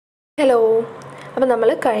Hello. അപ്പോൾ നമ്മൾ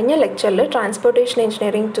കഴിഞ്ഞ ലെക്ചറിൽ ട്രാൻസ്പോർട്ടേഷൻ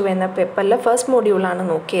എഞ്ചിനീയറിംഗ് 2 എന്ന പേപ്പറിലെ ഫസ്റ്റ് മൊഡ്യൂളാണ്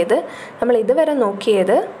നോക്കിയത്. നമ്മൾ ഇതുവരെ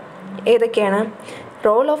നോക്കിയത് ഏതൊക്കെയാണ്?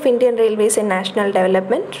 Role of Indian railways in national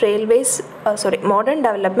development, modern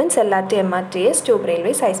developments, LRT, MRTS, tube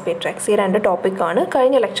railways, high speed tracks. ഈ രണ്ട് ടോപ്പിക്കാണ്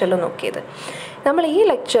കഴിഞ്ഞ ലെക്ചറിൽ നോക്കിയത്. നമ്മൾ ഈ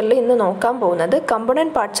ലെക്ചറിൽ ഇന്ന് നോക്കാൻ പോകുന്നത്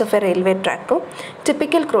component parts of A railway ട്രാക്കും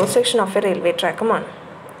typical cross section of A railway ട്രാക്കുമാണ്.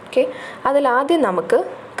 Okay, അതിലാദ്യം നമുക്ക്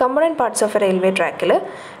component parts of A railway ട്രാക്കിൽ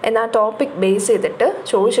എന്ന ടോപ്പിക് ബേസ് ചെയ്തിട്ട്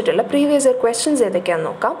ചോദിച്ചിട്ടുള്ള പ്രീവിയസ് ഇയർ ക്വസ്റ്റ്യൻസ് ഏതൊക്കെയാണെന്ന്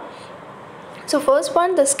നോക്കാം. So first one,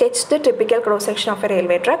 the sketch the typical cross section of A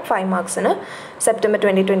railway track, 5 മാർക്സിന് September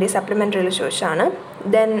 2020 സപ്ലിമെൻ്ററിയിൽ ചോദിച്ചാണ്.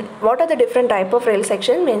 Then what are the different type of rail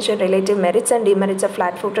section, mention relative merits and demerits of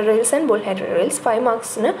flat footed rails and bull head rails, 5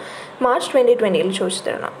 മാർക്സിന് March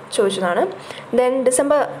 2020 ചോദിച്ചതാണ്. Then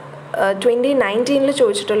December 2019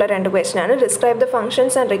 ചോദിച്ചിട്ടുള്ള രണ്ട് ക്വസ്റ്റ്യനാണ്. Describe the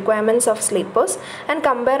functions and requirements of sleepers and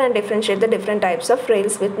compare and differentiate the different types of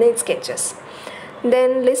rails with need sketches. Then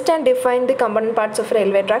list and define the component parts of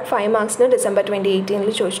railway track, 5 മാർക്സിന് December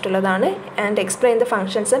 2018 ചോദിച്ചിട്ടുള്ളതാണ്. And explain the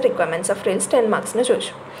functions and requirements of rails, 10 മാർക്സിന്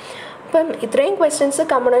ചോദിച്ചു. അപ്പം ഇത്രയും questions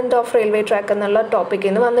component of railway track എന്നുള്ള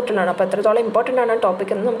ടോപ്പിക്കിൽ നിന്ന് വന്നിട്ടുള്ളതാണ്. അപ്പോൾ എത്രത്തോളം important ആണ്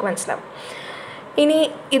ടോപ്പിക് എന്ന് നമുക്ക് മനസ്സിലാവും. ഇനി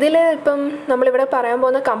ഇതിൽ ഇപ്പം നമ്മളിവിടെ പറയാൻ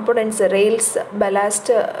പോകുന്ന components, rails,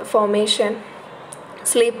 ballast, formation,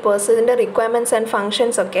 sleepers, ഇതിൻ്റെ റിക്വയർമെൻറ്റ്സ് ആൻഡ്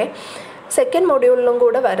ഫങ്ഷൻസ് ഒക്കെ സെക്കൻഡ് മൊഡ്യൂളിലും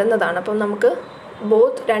കൂടെ വരുന്നതാണ്. അപ്പം നമുക്ക്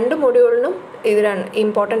രണ്ട് മൊഡ്യൂളിനും ഇത്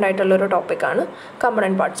ഇമ്പോർട്ടൻ്റ് ആയിട്ടുള്ളൊരു ടോപ്പിക്കാണ്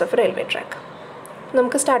component parts of railway track.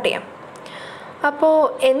 നമുക്ക് സ്റ്റാർട്ട് ചെയ്യാം. അപ്പോൾ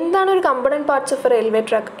എന്താണ് ഒരു component parts of railway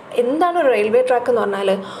track? എന്താണ് ഒരു റെയിൽവേ ട്രാക്ക് എന്ന് പറഞ്ഞാൽ?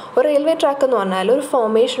 ഒരു റെയിൽവേ ട്രാക്ക് എന്ന് പറഞ്ഞാൽ ഒരു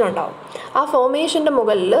ഫോർമേഷൻ ഉണ്ടാവും. ആ ഫോർമേഷൻ്റെ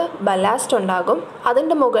മുകളിൽ ബലാസ്റ്റ് ഉണ്ടാകും,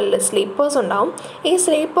 അതിൻ്റെ മുകളിൽ സ്ലീപ്പേഴ്സ് ഉണ്ടാവും. ഈ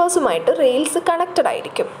സ്ലീപ്പേഴ്സുമായിട്ട് റെയിൽസ് കണക്റ്റഡ്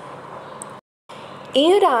ആയിരിക്കും. ഈ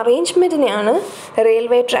ഒരു അറേഞ്ച്മെൻറ്റിനെയാണ്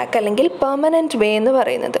റെയിൽവേ ട്രാക്ക് അല്ലെങ്കിൽ പെർമനൻറ്റ് വേ എന്ന്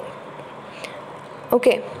പറയുന്നത്.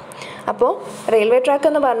 ഓക്കെ, അപ്പോൾ റെയിൽവേ ട്രാക്ക്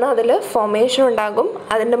എന്ന് പറഞ്ഞാൽ അതിൽ ഫോർമേഷൻ ഉണ്ടാകും,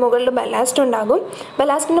 അതിൻ്റെ മുകളിൽ ബലാസ്റ്റ് ഉണ്ടാകും,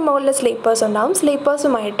 ബലാസ്റ്റിൻ്റെ മുകളിൽ സ്ലീപ്പേഴ്സ് ഉണ്ടാകും,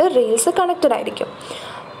 സ്ലീപ്പേഴ്സുമായിട്ട് റെയിൽസ് കണക്റ്റഡ് ആയിരിക്കും.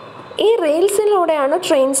 ഈ റെയിൽസിലൂടെയാണ്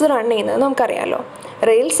ട്രെയിൻസ് റൺ ചെയ്യുന്നത്. നമുക്കറിയാമല്ലോ,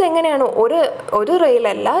 റെയിൽസ് എങ്ങനെയാണ്, ഒരു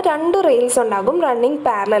റെയിലല്ല 2 റെയിൽസ് ഉണ്ടാകും റണ്ണിങ്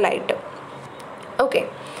പാരലലായിട്ട്. ഓക്കെ,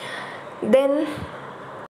 ദെൻ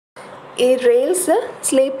ഈ റെയിൽസ്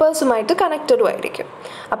സ്ലീപ്പേഴ്സുമായിട്ട് കണക്റ്റഡും ആയിരിക്കും.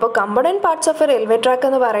 അപ്പോൾ component parts of A railway track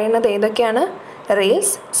എന്ന് പറയുന്നത് ഏതൊക്കെയാണ്?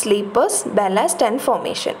 Rails, sleepers, ballast and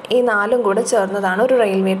formation. ഈ 4 കൂടെ ചേർന്നതാണ് ഒരു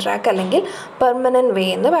റെയിൽവേ ട്രാക്ക് അല്ലെങ്കിൽ പെർമനൻറ്റ് വേ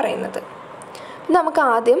എന്ന് പറയുന്നത്. നമുക്ക്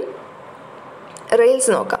ആദ്യം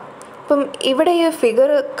റെയിൽസ് നോക്കാം. അപ്പം ഇവിടെ ഈ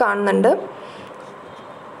ഫിഗർ കാണുന്നുണ്ട്.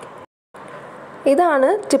 ഇതാണ്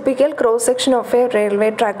typical cross section of A railway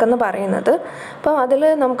track എന്ന് പറയുന്നത്. അപ്പം അതിൽ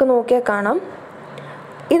നമുക്ക് നോക്കിയാൽ കാണാം,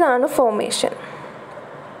 ഇതാണ് ഫോർമേഷൻ,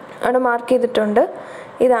 അവിടെ മാർക്ക് ചെയ്തിട്ടുണ്ട്.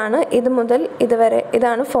 ഇത് മുതൽ ഇതുവരെ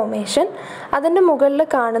ഇതാണ് ഫോർമേഷൻ. അതിൻ്റെ മുകളിൽ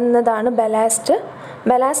കാണുന്നതാണ് ബലാസ്റ്റ്.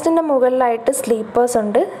 ബലാസ്റ്റിൻ്റെ മുകളിലായിട്ട് സ്ലീപ്പേഴ്സ്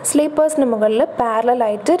ഉണ്ട്. സ്ലീപ്പേഴ്സിന് മുകളിൽ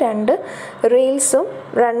പാരലലായിട്ട് 2 റെയിൽസും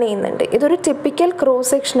റൺ ചെയ്യുന്നുണ്ട്. ഇതൊരു ടിപ്പിക്കൽ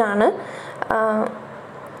ക്രോസ് സെക്ഷനാണ്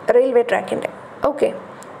റെയിൽവേ ട്രാക്കിൻ്റെ. ഓക്കെ,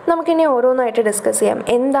 നമുക്കിനി ഓരോന്നായിട്ട് ഡിസ്കസ് ചെയ്യാം.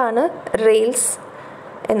 എന്താണ് റെയിൽസ്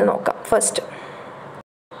എന്ന് നോക്കാം ഫസ്റ്റ്.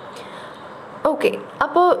 ഓക്കെ,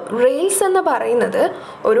 അപ്പോൾ റെയിൽസ് എന്ന് പറയുന്നത്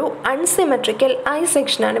ഒരു അൺസിമെട്രിക്കൽ ഐ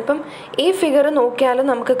സെക്ഷനാണ്. ഇപ്പം ഈ ഫിഗർ നോക്കിയാലും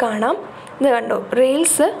നമുക്ക് കാണാം, ഇത് കണ്ടോ,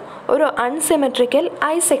 റെയിൽസ് ഒരു അൺസിമെട്രിക്കൽ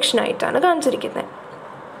ഐ സെക്ഷനായിട്ടാണ് കാണിച്ചിരിക്കുന്നത്.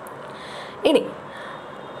 ഇനി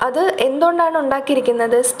അത് എന്തുകൊണ്ടാണ്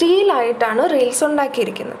ഉണ്ടാക്കിയിരിക്കുന്നത്? സ്റ്റീലായിട്ടാണ് റെയിൽസ്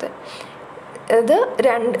ഉണ്ടാക്കിയിരിക്കുന്നത്. ഇത്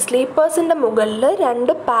 2 സ്ലീപ്പേഴ്സിൻ്റെ മുകളിൽ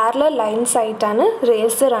 2 പാരലൽ ലൈൻസ് ആയിട്ടാണ്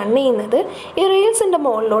റെയിൽസ് റൺ ചെയ്യുന്നത്. ഈ റെയിൽസിൻ്റെ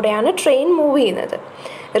മുകളിലൂടെയാണ് ട്രെയിൻ മൂവ് ചെയ്യുന്നത്.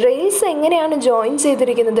 റെയിൽസ് എങ്ങനെയാണ് ജോയിൻ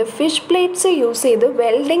ചെയ്തിരിക്കുന്നത്? ഫിഷ് പ്ലേറ്റ്സ് യൂസ് ചെയ്ത്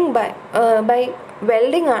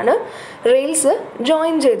വെൽഡിംഗ് ആണ് റെയിൽസ്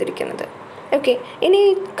ജോയിൻ ചെയ്തിരിക്കുന്നത്. ഓക്കെ, ഇനി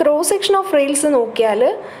ക്രോസ് സെക്ഷൻ ഓഫ് റെയിൽസ് നോക്കിയാൽ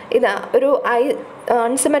ഇതാ ഒരു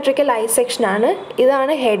അൺസിമെട്രിക്കൽ ഐ സെക്ഷനാണ്.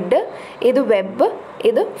 ഇതാണ് ഹെഡ്, ഇത് വെബ്,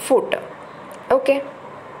 ഇത് ഫുട്ട്.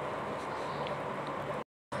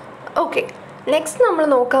 ഓക്കെ, നെക്സ്റ്റ് നമ്മൾ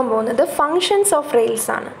നോക്കാൻ പോകുന്നത് ഫങ്ഷൻസ് ഓഫ് റെയിൽസ്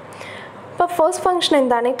ആണ്. അപ്പോൾ ഫസ്റ്റ് ഫംഗ്ഷൻ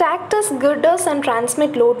എന്താണ്? It acts ഗിർഡേഴ്സ് and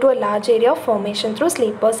transmit load to A large area of formation through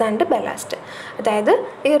sleepers and ballast. അതായത്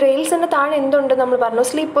ഈ റെയിൽസിൻ്റെ താഴെ എന്തുണ്ട്? നമ്മൾ പറഞ്ഞു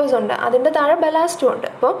സ്ലീപ്പേഴ്സ് ഉണ്ട്, അതിൻ്റെ താഴെ ബലാസ്റ്റും ഉണ്ട്.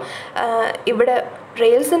 അപ്പോൾ ഇവിടെ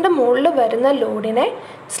റെയിൽസിൻ്റെ മുകളിൽ വരുന്ന ലോഡിനെ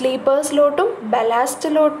സ്ലീപ്പേഴ്സിലോട്ടും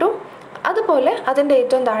ബലാസ്റ്റിലോട്ടും അതുപോലെ അതിൻ്റെ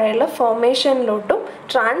ഏറ്റവും താഴെയുള്ള ഫോർമേഷനിലോട്ടും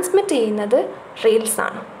ട്രാൻസ്മിറ്റ് ചെയ്യുന്നത്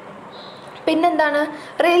റെയിൽസാണ്. പിന്നെന്താണ്?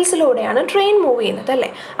 റെയിൽസിലൂടെയാണ് ട്രെയിൻ മൂവ് ചെയ്യുന്നത് അല്ലേ?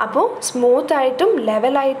 അപ്പോൾ സ്മൂത്തായിട്ടും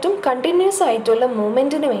ലെവലായിട്ടും കണ്ടിന്യൂസ് ആയിട്ടുള്ള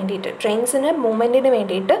മൂവ്മെൻറ്റിന് വേണ്ടിയിട്ട്, ട്രെയിൻസിന് മൂവ്മെൻറ്റിന്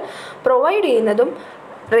വേണ്ടിയിട്ട് പ്രൊവൈഡ് ചെയ്യുന്നതും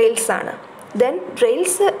റെയിൽസാണ്. ദെൻ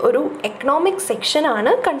റെയിൽസ് ഒരു എക്കണോമിക്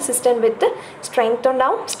സെക്ഷനാണ്. കൺസിസ്റ്റൻറ്റ് വിത്ത് സ്ട്രെങ്ത്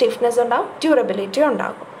ഉണ്ടാവും, സ്റ്റിഫ്നെസ് ഉണ്ടാവും, ഡ്യൂറബിലിറ്റി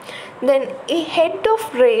ഉണ്ടാകും. ദെൻ ഈ ഹെഡ് ഓഫ്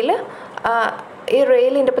റെയിൽ, ഈ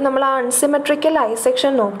റെയിലിൻ്റെ ഇപ്പം നമ്മൾ ആ അൺസിമെട്രിക്കൽ ഐ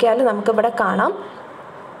സെക്ഷൻ നോക്കിയാൽ നമുക്കിവിടെ കാണാം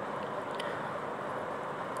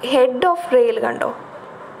ഹെഡ് ഓഫ് റെയിൽ കണ്ടോ.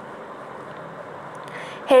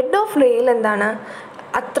 ഹെഡ് ഓഫ് റെയിൽ എന്താണ്,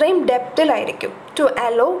 അത്രയും ഡെപ്തിലായിരിക്കും ടു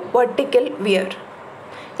അലോ വെർട്ടിക്കൽ വിയർ.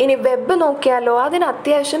 ഇനി വെബ് നോക്കിയാലോ അതിന്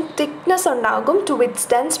അത്യാവശ്യം തിക്നെസ് ഉണ്ടാകും ടു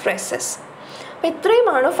വിത്ത്സ്റ്റാൻഡ് സ്ട്രെസ്സസ്. അപ്പോൾ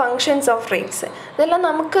ഇത്രയുമാണ് ഫങ്ഷൻസ് ഓഫ് റെയിൽസ്. ഇതെല്ലാം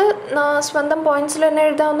നമുക്ക് സ്വന്തം പോയിൻറ്റ്സിൽ തന്നെ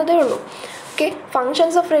എഴുതാവുന്നതേ ഉള്ളൂ. ഓക്കെ,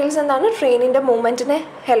 ഫങ്ഷൻസ് ഓഫ് റെയിൽസ് എന്താണ്, ട്രെയിനിൻ്റെ മൂവ്മെൻറ്റിനെ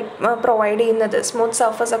പ്രൊവൈഡ് ചെയ്യുന്നത്, സ്മൂത്ത്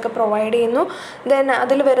സർഫസ് ഒക്കെ പ്രൊവൈഡ് ചെയ്യുന്നു. ദെൻ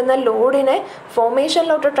അതിൽ വരുന്ന ലോഡിനെ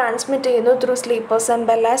ഫോർമേഷനിലോട്ട് ട്രാൻസ്മിറ്റ് ചെയ്യുന്നു ത്രൂ സ്ലീപ്പേഴ്സ് ആൻഡ്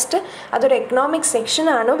ബെല്ലാസ്റ്റ്. അതൊരു എക്കണോമിക്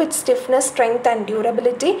സെക്ഷനാണ് വിത്ത് stiffness, strength and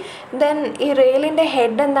durability. Then ഈ റെയിലിൻ്റെ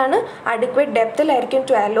ഹെഡ് എന്താണ്, adequate ഡെപ്തിലായിരിക്കും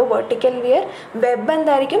to hello vertical wear. Web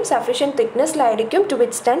എന്തായിരിക്കും, sufficient തിക്നെസ്സിലായിരിക്കും to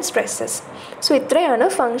withstand stresses. So ഇത്രയാണ്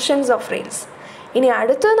ഫങ്ഷൻസ് ഓഫ് റെയിൽസ്. ഇനി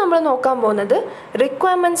അടുത്തത് നമ്മൾ നോക്കാൻ പോകുന്നത്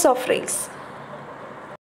റിക്വയർമെൻറ്റ്സ് ഓഫ് റെയിൽസ്.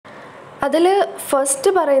 അതിൽ ഫസ്റ്റ്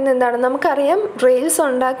പറയുന്നത് എന്താണ്, നമുക്കറിയാം റെയിൽസ്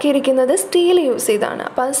ഉണ്ടാക്കിയിരിക്കുന്നത് സ്റ്റീൽ യൂസ് ചെയ്താണ്.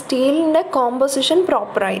 അപ്പോൾ ആ സ്റ്റീലിൻ്റെ കോമ്പോസിഷൻ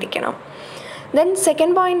പ്രോപ്പറായിരിക്കണം. ദെൻ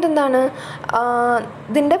സെക്കൻഡ് പോയിൻ്റ് എന്താണ്,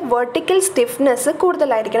 ഇതിൻ്റെ വെർട്ടിക്കൽ സ്റ്റിഫ്നെസ്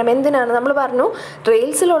കൂടുതലായിരിക്കണം. എന്തിനാണ്, നമ്മൾ പറഞ്ഞു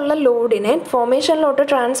റെയിൽസിലുള്ള ലോഡിനെ ഫോർമേഷനിലോട്ട്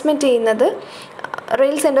ട്രാൻസ്മിറ്റ് ചെയ്യുന്നത്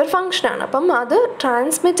റെയിൽസിൻ്റെ ഒരു ഫങ്ഷനാണ്. അപ്പം അത്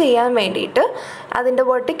ട്രാൻസ്മിറ്റ് ചെയ്യാൻ വേണ്ടിയിട്ട് അതിൻ്റെ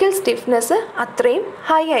വെർട്ടിക്കൽ സ്റ്റിഫ്നെസ് അത്രയും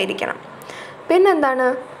ഹൈ ആയിരിക്കണം. പിന്നെന്താണ്,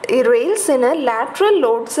 ഈ റെയിൽസിന് ലാറ്ററൽ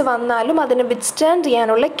ലോഡ്സ് വന്നാലും അതിനെ വിത്ത്സ്റ്റാൻഡ്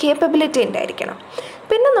ചെയ്യാനുള്ള കേപ്പബിലിറ്റി ഉണ്ടായിരിക്കണം.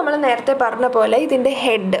 പിന്നെ നമ്മൾ നേരത്തെ പറഞ്ഞ പോലെ ഇതിൻ്റെ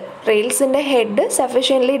ഹെഡ്, റെയിൽസിൻ്റെ ഹെഡ്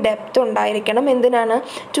സഫീഷ്യൻ്റ്ലി ഡെപ്ത് ഉണ്ടായിരിക്കണം. എന്തിനാണ്,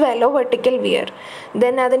 to hello vertical wear.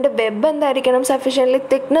 Then അതിൻ്റെ വെബ് എന്തായിരിക്കണം, സഫീഷ്യൻ്റ്ലി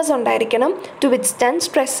തിക്നെസ് ഉണ്ടായിരിക്കണം ടു വിത്ത്സ്റ്റാൻഡ്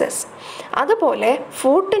സ്ട്രെസ്സസ്. അതുപോലെ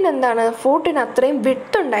ഫൂട്ടിന് എന്താണ്, ഫൂട്ടിന് അത്രയും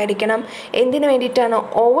വിഡ്ത്ത് ഉണ്ടായിരിക്കണം. എന്തിനു വേണ്ടിയിട്ടാണ്,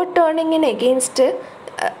 over ടേണിങ്ങിന്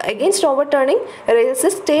against over turning rails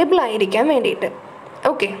stable ആയിരിക്കാൻ വേണ്ടിയിട്ട്.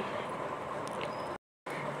 ഓക്കെ,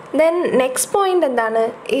 ദെൻ നെക്സ്റ്റ് പോയിൻ്റ് എന്താണ്,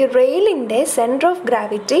 ഈ റെയിലിൻ്റെ സെൻറ്റർ ഓഫ്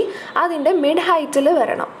ഗ്രാവിറ്റി അതിൻ്റെ മിഡ് ഹൈറ്റിൽ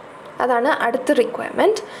വരണം. അതാണ് അടുത്ത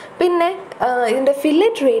റിക്വയർമെൻറ്റ്. പിന്നെ ഇതിൻ്റെ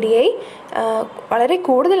ഫില്ലറ്റ് റേഡിയൈ വളരെ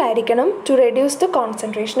കൂടുതലായിരിക്കണം to reduce the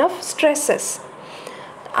concentration of stresses.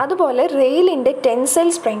 അതുപോലെ റെയിലിൻ്റെ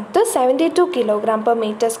ടെൻസൈൽ സ്ട്രെങ്ത്ത് 72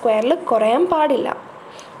 kg/m² കുറയാൻ പാടില്ല.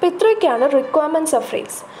 അപ്പോൾ ഇത്രയൊക്കെയാണ് റിക്വയർമെൻറ്റ്സ് ഓഫ്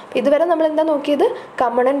റെയിൽസ്. ഇതുവരെ നമ്മൾ എന്താ നോക്കിയത്,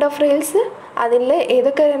 കമ്പണൻറ്റ് ഓഫ് റെയിൽസ്, അതിൽ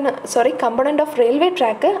ഏതൊക്കെയാണ് component of railway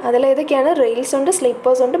track, അതിലേതൊക്കെയാണ് rails ഉണ്ട്,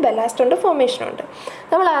 സ്ലീപ്പേഴ്സ് ഉണ്ട്, ബെല്ലാസ്റ്റ് ഉണ്ട്, ഫോർമേഷൻ ഉണ്ട്.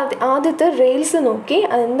 നമ്മൾ ആദ്യത്തെ റെയിൽസ് നോക്കി,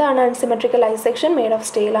 അതെന്താണ്, unsymmetrical I section made of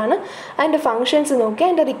സ്റ്റീലാണ്. അതിൻ്റെ ഫങ്ഷൻസ് നോക്കി,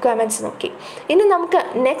 അതിൻ്റെ റിക്വയർമെൻറ്റ്സ് നോക്കി. ഇനി നമുക്ക്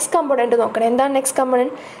നെക്സ്റ്റ് കമ്പോണൻറ്റ് നോക്കണം. എന്താണ് നെക്സ്റ്റ്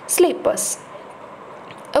കമ്പോണൻറ്റ്, സ്ലീപ്പേഴ്സ്.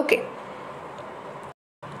 ഓക്കെ,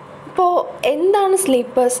 അപ്പോൾ എന്താണ്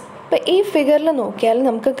സ്ലീപ്പേഴ്സ്? ഇപ്പോൾ ഈ ഫിഗറിൽ നോക്കിയാൽ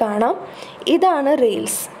നമുക്ക് കാണാം, ഇതാണ്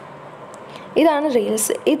റെയിൽസ്.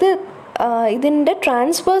 ഇതിൻ്റെ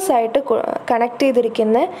ട്രാൻസ്വേഴ്സായിട്ട് കണക്ട്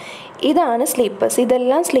ചെയ്തിരിക്കുന്ന ഇതാണ് സ്ലീപ്പേഴ്സ്.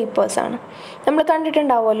 ഇതെല്ലാം സ്ലീപ്പേഴ്സാണ്. നമ്മൾ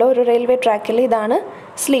കണ്ടിട്ടുണ്ടാവുമല്ലോ ഒരു റെയിൽവേ ട്രാക്കിൽ, ഇതാണ്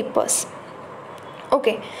സ്ലീപ്പേഴ്സ്.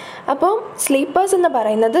 ഓക്കെ, അപ്പോൾ സ്ലീപ്പേഴ്സ് എന്ന്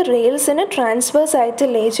പറയുന്നത് റെയിൽസിന് ട്രാൻസ്വേഴ്സായിട്ട്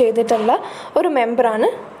ലേ ചെയ്തിട്ടുള്ള ഒരു മെമ്പറാണ്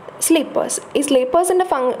സ്ലീപ്പേഴ്സ്. ഈ സ്ലീപ്പേഴ്സിൻ്റെ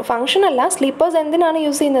ഫങ്ഷനല്ല, സ്ലീപ്പേഴ്സ് എന്തിനാണ്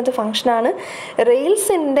യൂസ് ചെയ്യുന്നത്, ഫങ്ഷനാണ്.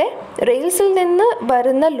 റെയിൽസിൽ നിന്ന്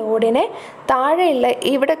വരുന്ന ലോഡിനെ താഴെയുള്ള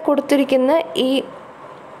ഇവിടെ കൊടുത്തിരിക്കുന്ന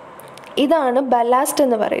ഇതാണ് ബലാസ്റ്റ്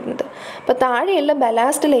എന്ന് പറയുന്നത്. അപ്പോൾ താഴെയുള്ള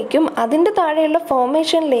ബലാസ്റ്റിലേക്കും അതിൻ്റെ താഴെയുള്ള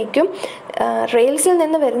ഫോർമേഷനിലേക്കും റെയിൽസിൽ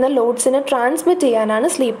നിന്ന് വരുന്ന ലോഡ്സിനെ ട്രാൻസ്മിറ്റ് ചെയ്യാനാണ്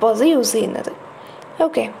സ്ലീപ്പേഴ്സ് യൂസ് ചെയ്യുന്നത്.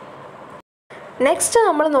 ഓക്കെ, നെക്സ്റ്റ്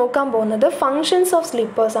നമ്മൾ നോക്കാൻ പോകുന്നത് ഫങ്ഷൻസ് ഓഫ്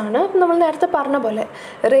സ്ലീപ്പേഴ്സ് ആണ്. നമ്മൾ നേരത്തെ പറഞ്ഞ പോലെ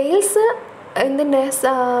റെയിൽസ് എന്തിൻ്റെ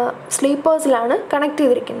സ്ലീപ്പേഴ്സിലാണ് കണക്ട്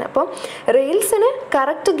ചെയ്തിരിക്കുന്നത്. അപ്പം റെയിൽസിന്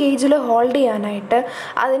കറക്റ്റ് ഗേജിൽ ഹോൾഡ് ചെയ്യാനായിട്ട്,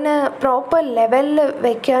 അതിന് പ്രോപ്പർ ലെവലിൽ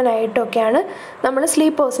വയ്ക്കാനായിട്ടൊക്കെയാണ് നമ്മൾ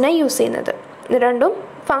സ്ലീപ്പേഴ്സിനെ യൂസ് ചെയ്യുന്നത്. ഇത് രണ്ടും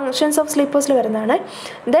ഫങ്ഷൻസ് ഓഫ് സ്ലീപ്പേഴ്സിൽ വരുന്നതാണ്.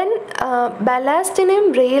 ദെൻ ബലാസ്റ്റിനും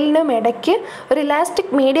റെയിലിനും ഇടയ്ക്ക് ഒരു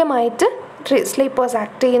ഇലാസ്റ്റിക് മീഡിയമായിട്ട് സ്ലീപ്പേഴ്സ്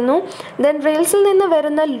ആക്ട് ചെയ്യുന്നു. ദെൻ റെയിൽസിൽ നിന്ന്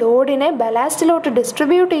വരുന്ന ലോഡിനെ ബലാസ്റ്റിലോട്ട്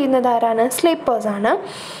ഡിസ്ട്രിബ്യൂട്ട് ചെയ്യുന്നത് ആരാണ്, സ്ലീപ്പേഴ്സാണ്.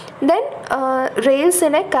 ദെൻ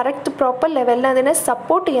റെയിൽസിനെ കറക്റ്റ് പ്രോപ്പർ ലെവലിൽ അതിനെ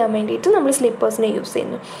സപ്പോർട്ട് ചെയ്യാൻ വേണ്ടിയിട്ട് നമ്മൾ സ്ലീപ്പേഴ്സിനെ യൂസ്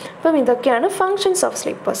ചെയ്യുന്നു. അപ്പം ഇതൊക്കെയാണ് ഫങ്ഷൻസ് ഓഫ്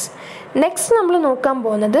സ്ലീപ്പേഴ്സ്. നെക്സ്റ്റ് നമ്മൾ നോക്കാൻ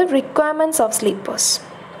പോകുന്നത് റിക്വയർമെൻറ്റ്സ് ഓഫ് സ്ലീപ്പേഴ്സ്.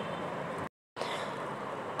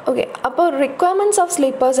 ഓക്കെ, അപ്പോൾ റിക്വയർമെൻറ്റ്സ് ഓഫ്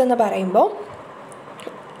സ്ലീപ്പേഴ്സ് എന്ന് പറയുമ്പോൾ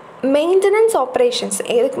maintenance operations,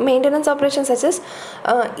 maintenance operations such as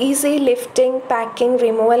easy lifting, packing,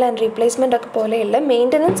 removal and replacement ഒക്കെ പോലെയുള്ള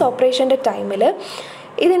മെയിൻ്റനൻസ് ഓപ്പറേഷൻ്റെ ടൈമിൽ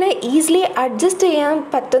ഇതിനെ ഈസിലി അഡ്ജസ്റ്റ് ചെയ്യാൻ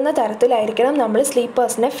പറ്റുന്ന തരത്തിലായിരിക്കണം നമ്മൾ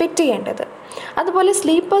സ്ലീപ്പേഴ്സിനെ ഫിറ്റ് ചെയ്യേണ്ടത്. അതുപോലെ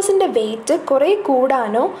സ്ലീപ്പേഴ്സിൻ്റെ വെയിറ്റ് കുറേ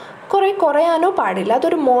കൂടാനോ കുറേ കുറയാനോ പാടില്ല.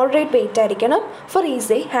 അതൊരു മോഡറേറ്റ് വെയിറ്റ് ആയിരിക്കണം four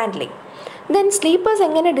easy handling. Then sleepers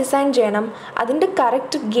എങ്ങനെ ഡിസൈൻ ചെയ്യണം, അതിൻ്റെ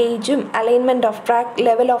correct ഗേജും alignment of track,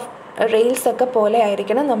 level of rails ഒക്കെ പോലെ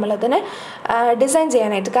ആയിരിക്കണം നമ്മളതിനെ ഡിസൈൻ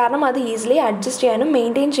ചെയ്യാനായിട്ട്. കാരണം അത് ഈസിലി അഡ്ജസ്റ്റ് ചെയ്യാനും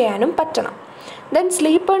മെയിൻറ്റെയിൻ ചെയ്യാനും പറ്റണം. ദെൻ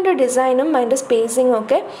സ്ലീപ്പറിൻ്റെ ഡിസൈനും അതിൻ്റെ സ്പേസിങ്ങും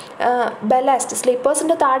ഒക്കെ ബലാസ്റ്റ്,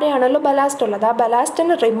 സ്ലീപ്പേഴ്സിൻ്റെ താഴെയാണല്ലോ ബലാസ്റ്റ് ഉള്ളത്, ആ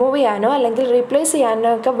ബലാസ്റ്റിനെ റിമൂവ് ചെയ്യാനോ അല്ലെങ്കിൽ റീപ്ലേസ് ചെയ്യാനോ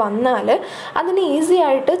ഒക്കെ വന്നാൽ അതിന് ഈസി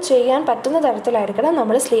ആയിട്ട് ചെയ്യാൻ പറ്റുന്ന തരത്തിലായിരിക്കണം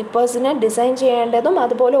നമ്മൾ സ്ലീപ്പേഴ്സിനെ ഡിസൈൻ ചെയ്യേണ്ടതും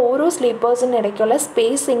അതുപോലെ ഓരോ സ്ലീപ്പേഴ്സിൻ്റെ ഇടയ്ക്കുള്ള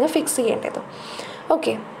സ്പേസിങ് ഫിക്സ് ചെയ്യേണ്ടതും.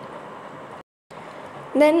 ഓക്കെ,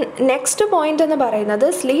 ദെൻ നെക്സ്റ്റ് പോയിൻ്റ് എന്ന് പറയുന്നത്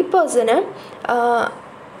സ്ലീപ്പേഴ്സിന്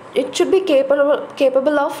it should be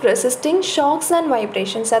capable of resisting socks and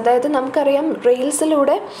vibrations. അതായത് നമുക്കറിയാം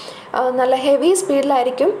റെയിൽസിലൂടെ നല്ല ഹെവി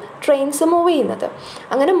സ്പീഡിലായിരിക്കും ട്രെയിൻസ് മൂവ് ചെയ്യുന്നത്.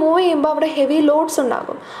 അങ്ങനെ മൂവ് ചെയ്യുമ്പോൾ അവിടെ ഹെവി ലോഡ്സ്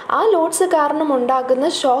ഉണ്ടാകും. ആ ലോഡ്സ് കാരണം ഉണ്ടാകുന്ന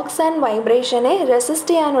ഷോക്സ് ആൻഡ് വൈബ്രേഷനെ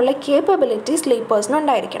റെസിസ്റ്റ് ചെയ്യാനുള്ള കേപ്പബിലിറ്റി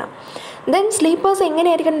സ്ലീപ്പേഴ്സിനുണ്ടായിരിക്കണം. ദെൻ സ്ലീപ്പേഴ്സ്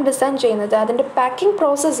എങ്ങനെയായിരിക്കണം ഡിസൈൻ ചെയ്യുന്നത്, അതിൻ്റെ പാക്കിംഗ്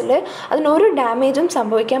പ്രോസസ്സിൽ അതിനൊരു ഡാമേജും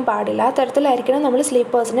സംഭവിക്കാൻ പാടില്ല, ആ തരത്തിലായിരിക്കണം നമ്മൾ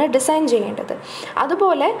സ്ലീപ്പേഴ്സിനെ ഡിസൈൻ ചെയ്യേണ്ടത്.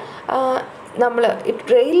 അതുപോലെ നമ്മൾ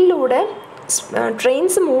റെയിലിലൂടെ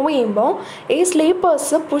ട്രെയിൻസ് മൂവ് ചെയ്യുമ്പോൾ ഈ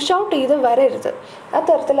സ്ലീപ്പേഴ്സ് പുഷ് ഔട്ട് ചെയ്ത് വരരുത്, ആ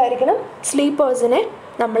തരത്തിലായിരിക്കണം സ്ലീപ്പേഴ്സിനെ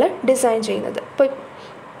നമ്മൾ ഡിസൈൻ ചെയ്യുന്നത്. ഇപ്പോൾ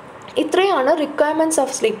ഇത്രയാണ് റിക്വയർമെൻറ്റ്സ്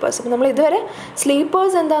ഓഫ് സ്ലീപ്പേഴ്സ്. അപ്പോൾ നമ്മൾ ഇതുവരെ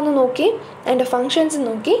സ്ലീപ്പേഴ്സ് എന്താണെന്ന് നോക്കി, അതിൻ്റെ ഫങ്ഷൻസ്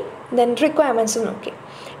നോക്കി, ദെൻ റിക്വയർമെൻറ്റ്സ് നോക്കി.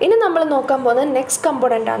 ഇനി നമ്മൾ നോക്കാൻ പോകുന്നത് നെക്സ്റ്റ്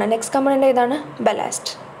കമ്പോണൻ്റ് ആണ്. നെക്സ്റ്റ് കമ്പോണൻ്റ് ഏതാണ്?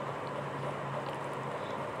 ബലാസ്റ്റ്.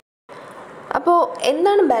 അപ്പോൾ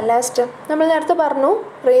എന്താണ് ബലാസ്റ്റ്? നമ്മൾ നേരത്തെ പറഞ്ഞു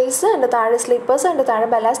റെയിൽസ്, അതിൻ്റെ താഴെ സ്ലീപ്പേഴ്സ്, അതിൻ്റെ താഴെ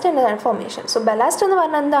ബലാസ്റ്റ്, അതിൻ്റെ താഴെ ഫോർമേഷൻ. സോ ബലാസ്റ്റ് എന്ന്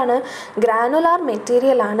പറഞ്ഞാൽ എന്താണ്? ഗ്രാനുലാർ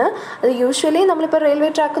മെറ്റീരിയൽ ആണ്. അത് യൂഷ്വലി നമ്മളിപ്പോൾ റെയിൽവേ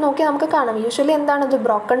ട്രാക്ക് നോക്കി നമുക്ക് കാണാം. യൂഷ്വലി എന്താണ് അത്?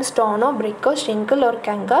 Broken സ്റ്റോണോ ബ്രിക്കോ ഷിങ്കിൾ or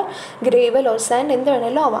കങ്കർ gravel or sand എന്ത്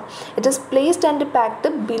വേണേലും ആവാം. It is placed and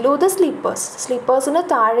packed below the sleepers. സ്ലീപ്പേഴ്സിന്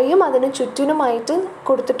താഴെയും അതിന് ചുറ്റിനുമായിട്ട്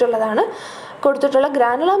കൊടുത്തിട്ടുള്ള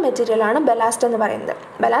ഗ്രാനുലാർ മെറ്റീരിയലാണ് ബലാസ്റ്റ് എന്ന് പറയുന്നത്.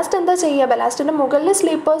 ബലാസ്റ്റ് എന്താ ചെയ്യുക? ബലാസ്റ്റിൻ്റെ മുകളിൽ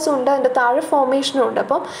സ്ലീപ്പേഴ്സും ഉണ്ട്, അതിൻ്റെ താഴെ ഫോർമേഷനും ഉണ്ട്.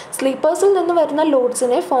 അപ്പം സ്ലീപ്പേഴ്സിൽ നിന്ന് വരുന്ന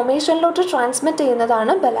ലോഡ്സിനെ ഫോർമേഷനിലോട്ട് ട്രാൻസ്മിറ്റ്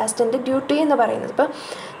ചെയ്യുന്നതാണ് ബലാസ്റ്റിൻ്റെ ഡ്യൂട്ടി എന്ന് പറയുന്നത്. ഇപ്പം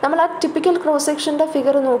നമ്മൾ ആ ടിപ്പിക്കൽ ക്രോസ് സെക്ഷൻ്റെ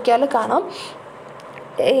ഫിഗർ നോക്കിയാൽ കാണാം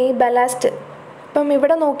ഈ ബലാസ്റ്റ്. ഇപ്പം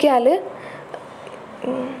ഇവിടെ നോക്കിയാൽ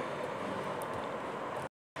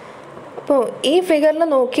അപ്പോൾ ഈ ഫിഗറിൽ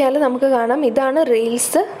നോക്കിയാൽ നമുക്ക് കാണാം ഇതാണ്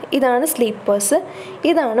റെയിൽസ്, ഇതാണ് സ്ലീപ്പേഴ്സ്,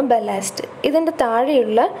 ഇതാണ് ബലാസ്റ്റ്. ഇതിൻ്റെ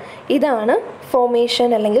താഴെയുള്ള ഇതാണ് ഫോർമേഷൻ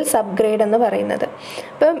അല്ലെങ്കിൽ സബ്ഗ്രേഡ് എന്ന് പറയുന്നത്.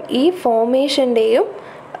 അപ്പം ഈ ഫോർമേഷൻ്റെയും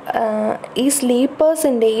ഈ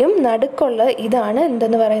സ്ലീപ്പേഴ്സിൻ്റെയും നടുക്കുള്ള ഇതാണ്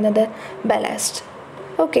എന്തെന്ന് പറയുന്നത്? ബലാസ്റ്റ്.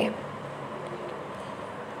 ഓക്കെ,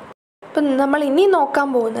 അപ്പം നമ്മൾ ഇനി നോക്കാൻ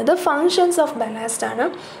പോകുന്നത് ഫങ്ഷൻസ് ഓഫ് ബലാസ്റ്റ് ആണ്.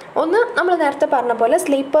 ഒന്ന്, നമ്മൾ നേരത്തെ പറഞ്ഞ പോലെ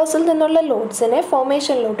സ്ലീപ്പേഴ്സിൽ നിന്നുള്ള ലോഡ്സിനെ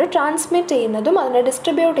ഫോർമേഷനിലോട്ട് ട്രാൻസ്മിറ്റ് ചെയ്യുന്നതും അതിനെ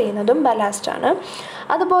ഡിസ്ട്രിബ്യൂട്ട് ചെയ്യുന്നതും ബലാസ്റ്റാണ്.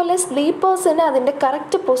 അതുപോലെ സ്ലീപ്പേഴ്സിനെ അതിൻ്റെ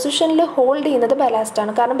കറക്റ്റ് പൊസിഷനിൽ ഹോൾഡ് ചെയ്യുന്നത്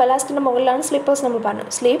ബലാസ്റ്റാണ്. കാരണം ബലാസ്റ്റിൻ്റെ മുകളിലാണ് സ്ലീപ്പേഴ്സ് നമ്മൾ പറഞ്ഞു.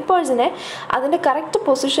 സ്ലീപ്പേഴ്സിനെ അതിൻ്റെ കറക്റ്റ്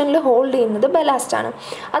പൊസിഷനിൽ ഹോൾഡ് ചെയ്യുന്നത് ബലാസ്റ്റാണ്.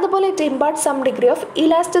 അതുപോലെ it impart some degree of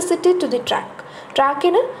elasticity to the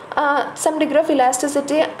ട്രാക്കിന് some degree of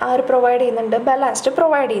elasticity ആര് പ്രൊവൈഡ് ചെയ്യുന്നുണ്ട്? ബലാസ്റ്റ്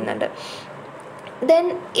പ്രൊവൈഡ് ചെയ്യുന്നുണ്ട്. ദെൻ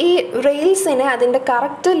ഈ റെയിൽസിനെ അതിൻ്റെ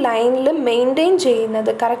കറക്റ്റ് ലൈനിൽ മെയിൻറ്റെയിൻ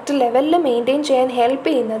ചെയ്യുന്നത്, കറക്റ്റ് ലെവലിൽ മെയിൻറ്റെയിൻ ചെയ്യാൻ ഹെൽപ്പ്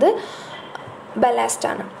ചെയ്യുന്നത്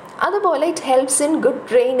ബലാസ്റ്റാണ്. അതുപോലെ it helps in good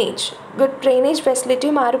drainage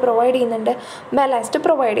ഫെസിലിറ്റിയും ആര് പ്രൊവൈഡ് ചെയ്യുന്നുണ്ട്? ബലാസ്റ്റ്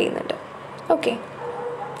പ്രൊവൈഡ് ചെയ്യുന്നുണ്ട്. ഓക്കെ,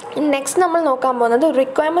 നെക്സ്റ്റ് നമ്മൾ നോക്കാൻ പോകുന്നത്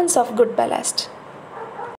റിക്വയർമെൻറ്റ്സ് ഓഫ് ഗുഡ് ബലാസ്റ്റ്.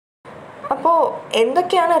 അപ്പോൾ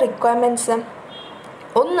എന്തൊക്കെയാണ് റിക്വയർമെൻറ്റ്സ്?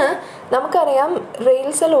 ഒന്ന്, നമുക്കറിയാം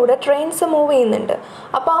റെയിൽസിലൂടെ ട്രെയിൻസ് മൂവ് ചെയ്യുന്നുണ്ട്.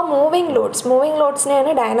 അപ്പോൾ ആ മൂവിങ്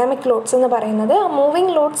ലോഡ്സിനെയാണ് ഡൈനാമിക് ലോഡ്സ് എന്ന് പറയുന്നത്. ആ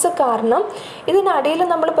മൂവിങ് ലോഡ്സ് കാരണം ഇതിനടിയിൽ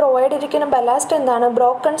നമ്മൾ പ്രൊവൈഡ് ചെയ്തിരിക്കുന്ന ബലാസ്റ്റ് എന്താണ്?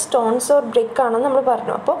 ബ്രോക്കൺ സ്റ്റോൺസ് ഓർ ബ്രിക്ക് ആണെന്ന് നമ്മൾ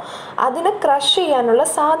പറഞ്ഞു. അപ്പോൾ അതിനെ ക്രഷ് ചെയ്യാനുള്ള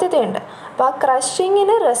സാധ്യതയുണ്ട്. അപ്പോൾ ആ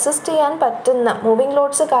ക്രഷിങ്ങിനെ റെസിസ്റ്റ് ചെയ്യാൻ പറ്റുന്ന, മൂവിങ്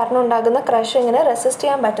ലോഡ്സ് കാരണം ഉണ്ടാകുന്ന ക്രഷിങ്ങിനെ റെസിസ്റ്റ്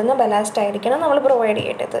ചെയ്യാൻ പറ്റുന്ന ബലാസ്റ്റ് ആയിരിക്കണം നമ്മൾ പ്രൊവൈഡ്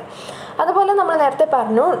ചെയ്യേണ്ടത്. അതുപോലെ നമ്മൾ നേരത്തെ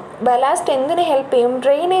പറഞ്ഞു ബലാസ്റ്റ് എന്തിന് ഹെൽപ്പ് ചെയ്യും?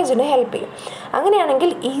 ഡ്രെയിനേജിന് ഹെൽപ്പ് ചെയ്യും.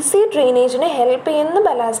 അങ്ങനെയാണെങ്കിൽ ഈസി ഡ്രെയിനേജിന് ഹെൽപ്പ് ചെയ്യുന്ന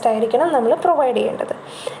ബലാസ്റ്റ് ആയിരിക്കണം നമ്മൾ പ്രൊവൈഡ് ചെയ്യേണ്ടത്.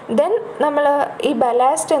 ദെൻ നമ്മൾ ഈ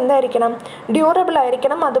ബലാസ്റ്റ് എന്തായിരിക്കണം? ഡ്യൂറബിൾ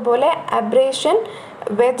ആയിരിക്കണം. അതുപോലെ അബ്രേഷൻ,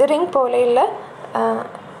 വെതറിങ്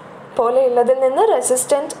പോലെയുള്ളതിൽ നിന്ന്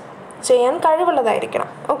റെസിസ്റ്റൻറ്റ് ചെയ്യാൻ കഴിവുള്ളതായിരിക്കണം.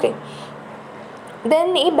 ഓക്കെ, ദെൻ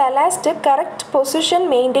ഈ ബലാസ്റ്റ് കറക്റ്റ് പൊസിഷൻ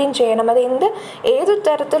മെയിൻറ്റെയിൻ ചെയ്യണം. അത്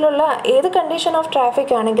ഏത് കണ്ടീഷൻ ഓഫ്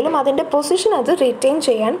ട്രാഫിക് ആണെങ്കിലും അതിൻ്റെ പൊസിഷൻ അത് റിറ്റെയിൻ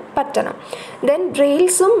ചെയ്യാൻ പറ്റണം. ദെൻ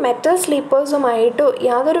റെയിൽസും മെറ്റൽ സ്ലീപ്പേഴ്സുമായിട്ട്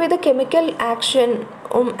യാതൊരുവിധ കെമിക്കൽ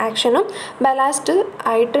ആക്ഷനും ബലാസ്റ്റ്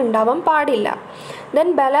ആയിട്ട് ഉണ്ടാവാൻ പാടില്ല. ദെൻ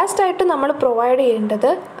ബലാസ്റ്റ് ആയിട്ട് നമ്മൾ പ്രൊവൈഡ്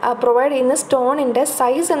ചെയ്യുന്ന സ്റ്റോണിൻ്റെ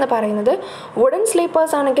സൈസ് എന്ന് പറയുന്നത് വുഡൻ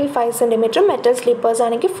സ്ലീപ്പേഴ്സ് ആണെങ്കിൽ 5 സെൻറ്റിമീറ്ററും മെറ്റൽ സ്ലീപ്പേഴ്സ്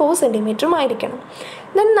ആണെങ്കിൽ 4 സെൻറ്റിമീറ്ററും ആയിരിക്കണം.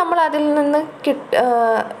 ദെൻ നമ്മൾ അതിൽ നിന്ന്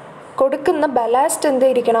കൊടുക്കുന്ന ബലാസ്റ്റ്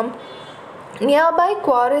എന്തായിരിക്കണം? നിയർ ബൈ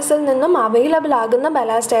ക്വാറീസിൽ നിന്നും അവൈലബിൾ ആകുന്ന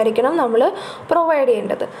ബലാസ്റ്റ് ആയിരിക്കണം നമ്മൾ പ്രൊവൈഡ്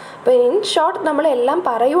ചെയ്യേണ്ടത്. അപ്പോൾ ഇൻ ഷോർട്ട് നമ്മളെല്ലാം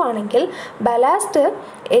പറയുവാണെങ്കിൽ ബലാസ്റ്റ്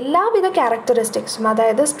എല്ലാവിധ ക്യാരക്ടറിസ്റ്റിക്സും,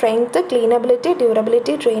 അതായത് സ്ട്രെങ്ത്, ക്ലീനബിലിറ്റി,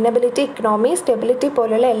 ഡ്യൂറബിലിറ്റി, ഡ്രെയിനബിലിറ്റി, ഇക്കണോമി, സ്റ്റെബിലിറ്റി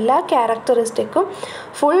പോലുള്ള എല്ലാ ക്യാരക്ടറിസ്റ്റിക്കും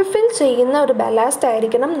ഫുൾഫിൽ ചെയ്യുന്ന ഒരു ബലാസ്റ്റ്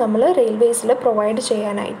ആയിരിക്കണം നമ്മൾ റെയിൽവേസിൽ പ്രൊവൈഡ്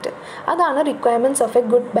ചെയ്യാനായിട്ട്. അതാണ് requirements of A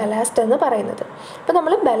good ballast എന്ന് പറയുന്നത്. അപ്പോൾ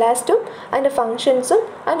നമ്മൾ ബലാസ്റ്റും അതിൻ്റെ ഫങ്ഷൻസും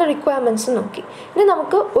അതിൻ്റെ റിക്വയർമെൻറ്റ്സും നോക്കി. ഇനി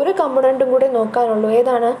നമുക്ക് ഒരു കമ്പോണൻറ്റും കൂടി നോക്കാനുള്ളൂ.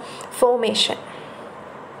 ഏതാണ്? ഫോർമേഷൻ.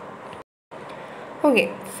 ഓക്കെ,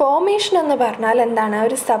 ഫോർമേഷൻ എന്ന് പറഞ്ഞാൽ എന്താണ്?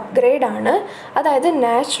 ഒരു സബ്ഗ്രേഡ് ആണ്. അതായത്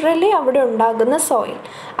നാച്ചുറലി അവിടെ ഉണ്ടാകുന്ന സോയിൽ,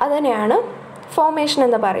 അതിനെയാണ് ഫോർമേഷൻ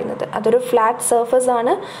എന്ന് പറയുന്നത്. അതൊരു ഫ്ലാറ്റ് സർഫസ്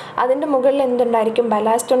ആണ്. അതിൻ്റെ മുകളിൽ എന്തുണ്ടായിരിക്കും?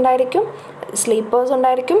 ബലാസ്റ്റ് ഉണ്ടായിരിക്കും, സ്ലീപ്പേഴ്സ്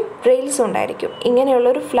ഉണ്ടായിരിക്കും, റെയിൽസ് ഉണ്ടായിരിക്കും.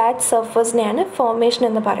 ഇങ്ങനെയുള്ളൊരു ഫ്ലാറ്റ് സർഫസിനെയാണ് ഫോർമേഷൻ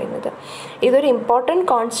എന്ന് പറയുന്നത്. ഇതൊരു ഇമ്പോർട്ടൻറ്റ്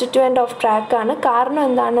കോൺസ്റ്റിറ്റ്യൂവൻ്റ് ഓഫ് ട്രാക്കാണ്. കാരണം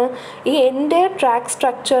എന്താണ്? ഈ എൻ്റെ ട്രാക്ക്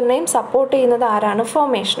സ്ട്രക്ചറിനെയും സപ്പോർട്ട് ചെയ്യുന്നത് ആരാണ്?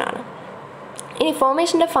 ഫോർമേഷനാണ്. ഇനി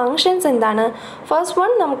ഫോർമേഷൻ്റെ ഫങ്ഷൻസ് എന്താണ്? ഫസ്റ്റ്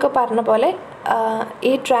വൺ നമുക്ക് പറഞ്ഞ പോലെ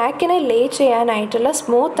ഈ ട്രാക്കിനെ ലേ ചെയ്യാനായിട്ടുള്ള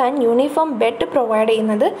smooth and uniform bed provide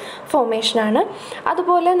ചെയ്യുന്നത് ഫോർമേഷനാണ്.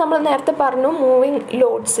 അതുപോലെ നമ്മൾ നേരത്തെ പറഞ്ഞു മൂവിങ്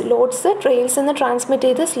ലോഡ്സ് ട്രെയിൽസിൽ നിന്ന് ട്രാൻസ്മിറ്റ്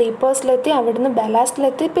ചെയ്ത് സ്ലീപ്പേഴ്സിലെത്തി, അവിടുന്ന്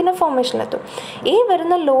ബലാസ്റ്റിലെത്തി, പിന്നെ ഫോർമേഷനിലെത്തും. ഈ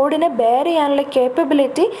വരുന്ന ലോഡിനെ ബെയർ ചെയ്യാനുള്ള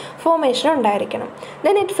കേപ്പബിലിറ്റി ഫോർമേഷൻ ഉണ്ടായിരിക്കണം.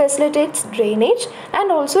 Then it facilitates drainage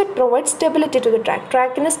and also it provide stability to the track.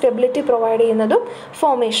 ട്രാക്കിന് stability provide ചെയ്യുന്നതും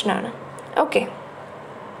ഫോർമേഷനാണ്. ഓക്കെ,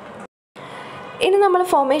 ഇനി നമ്മൾ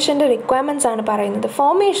ഫോർമേഷൻ്റെ റിക്വയർമെൻറ്റ്സ് ആണ് പറയുന്നത്.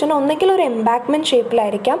 ഫോർമേഷൻ ഒന്നെങ്കിൽ ഒരു എംബാക്ക്മെൻറ്റ്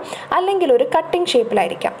ഷേപ്പിലായിരിക്കാം, അല്ലെങ്കിൽ ഒരു കട്ടിംഗ്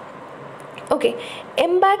ഷേപ്പിലായിരിക്കാം. ഓക്കെ,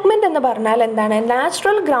 എംബാക്ക്മെൻറ്റ് എന്ന് പറഞ്ഞാൽ എന്താണ്?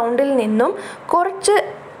 നാച്ചുറൽ ഗ്രൗണ്ടിൽ നിന്നും കുറച്ച്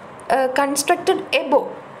കൺസ്ട്രക്റ്റഡ് എബോ,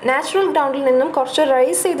 നാച്ചുറൽ ഗ്രൗണ്ടിൽ നിന്നും കുറച്ച്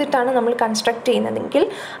റൈസ് ചെയ്തിട്ടാണ് നമ്മൾ കൺസ്ട്രക്ട് ചെയ്യുന്നതെങ്കിൽ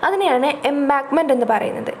അതിനെയാണ് എംബാക്ക്മെൻറ്റ് എന്ന്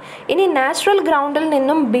പറയുന്നത്. ഇനി നാച്ചുറൽ ഗ്രൗണ്ടിൽ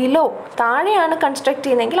നിന്നും ബിലോ, താഴെയാണ് കൺസ്ട്രക്ട്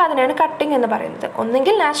ചെയ്യുന്നതെങ്കിൽ അതിനാണ് കട്ടിംഗ് എന്ന് പറയുന്നത്.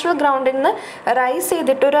 ഒന്നെങ്കിൽ നാച്ചുറൽ ഗ്രൗണ്ടിൽ നിന്ന് റൈസ്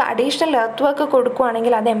ചെയ്തിട്ട് ഒരു അഡീഷണൽ എർത്ത് വർക്ക്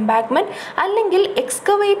കൊടുക്കുകയാണെങ്കിൽ അത് എംബാക്ക്മെൻറ്റ്, അല്ലെങ്കിൽ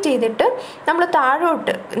എക്സ്കവേറ്റ് ചെയ്തിട്ട് നമ്മൾ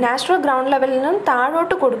താഴോട്ട് നാച്ചുറൽ ഗ്രൗണ്ട് ലെവലിൽ നിന്നും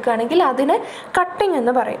താഴോട്ട് കൊടുക്കുകയാണെങ്കിൽ അതിന് കട്ടിംഗ്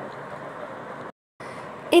എന്ന് പറയും.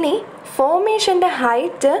 ഇനി ഫോർമേഷൻ്റെ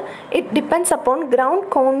height it depends upon ground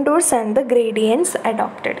contours and the gradients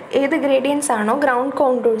adopted. ഏത് ഗ്രേഡിയൻസ് ആണോ, ഗ്രൗണ്ട്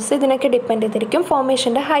കോണ്ടൂർസ്, ഇതിനൊക്കെ ഡിപ്പെൻഡ് ചെയ്തിരിക്കും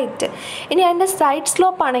ഫോർമേഷൻ്റെ ഹൈറ്റ്. ഇനി അതിൻ്റെ സൈഡ്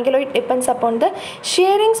സ്ലോപ്പ് ആണെങ്കിലോ it depends upon the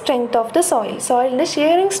shearing strength of the സോയിലിൻ്റെ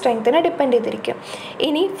shearing സ്ട്രെങ്ത്തിനെ depend ചെയ്തിരിക്കും.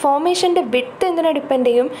 ഇനി ഫോർമേഷൻ്റെ വിഡ്ത്ത് എന്തിനെ ഡിപ്പെൻഡ്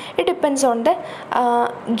ചെയ്യും? It depends on the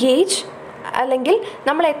gauge, അല്ലെങ്കിൽ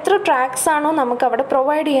നമ്മൾ എത്ര ട്രാക്സ് ആണോ നമുക്ക് അവിടെ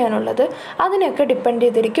പ്രൊവൈഡ് ചെയ്യാനുള്ളത് അതിനെയൊക്കെ ഡിപ്പെൻഡ്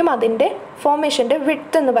ചെയ്തിരിക്കും അതിൻ്റെ ഫോർമേഷൻ്റെ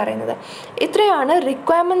വിഡ്ത്ത് എന്ന് പറയുന്നത്. ഇത്രയാണ്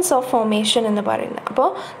റിക്വയർമെൻറ്റ്സ് ഓഫ് ഫോർമേഷൻ എന്ന് പറയുന്നത്.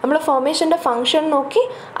 അപ്പോൾ നമ്മൾ ഫോർമേഷൻ്റെ ഫങ്ഷൻ നോക്കി,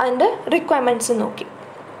 അതിൻ്റെ റിക്വയർമെൻറ്റ്സ് നോക്കി.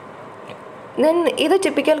 ദെൻ ഇത്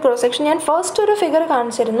ടിപ്പിക്കൽ ക്രോസ് സെക്ഷൻ. ഞാൻ ഫസ്റ്റ് ഒരു ഫിഗർ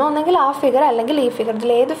കാണിച്ചിരുന്നു, ഒന്നെങ്കിൽ ആ ഫിഗർ അല്ലെങ്കിൽ ഈ ഫിഗർ,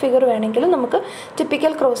 ഇതിൽ ഏത് ഫിഗർ വേണമെങ്കിലും നമുക്ക്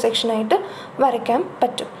ടിപ്പിക്കൽ ക്രോസ് സെക്ഷനായിട്ട് വരയ്ക്കാൻ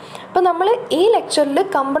പറ്റും. അപ്പോൾ നമ്മൾ ഈ ലെക്ചറിൽ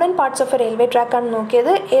component parts of A railway ട്രാക്കാണ്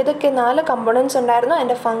നോക്കിയത്. ഏതൊക്കെ 4 കമ്പോണൻറ്റ്സ് ഉണ്ടായിരുന്നു,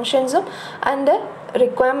 അതിൻ്റെ ഫങ്ഷൻസും അതിൻ്റെ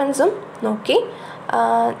റിക്വയർമെൻറ്റ്സും നോക്കി.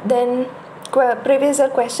 Then previous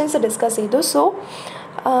year questions discuss ചെയ്തു. സോ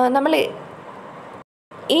നമ്മൾ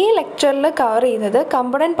ഈ ലെക്ചറിൽ കവർ ചെയ്തത്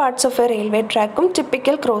component parts of A railway ട്രാക്കും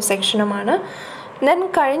typical cross സെക്ഷനുമാണ്. Then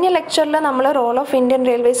കഴിഞ്ഞ ലെക്ചറിൽ നമ്മൾ role of Indian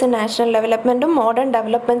railways in national ഡെവലപ്മെൻറ്റും modern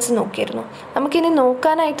developments നോക്കിയിരുന്നു. നമുക്കിനി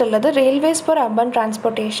നോക്കാനായിട്ടുള്ളത് railways four urban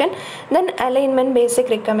transportation, then alignment,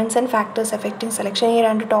 basic requirements and factors affecting selection. ഈ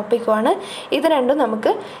 2 ടോപ്പിക്കുമാണ്. ഇത് രണ്ടും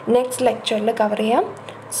നമുക്ക് നെക്സ്റ്റ് ലെക്ചറിൽ കവർ ചെയ്യാം.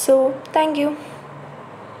 So thank you.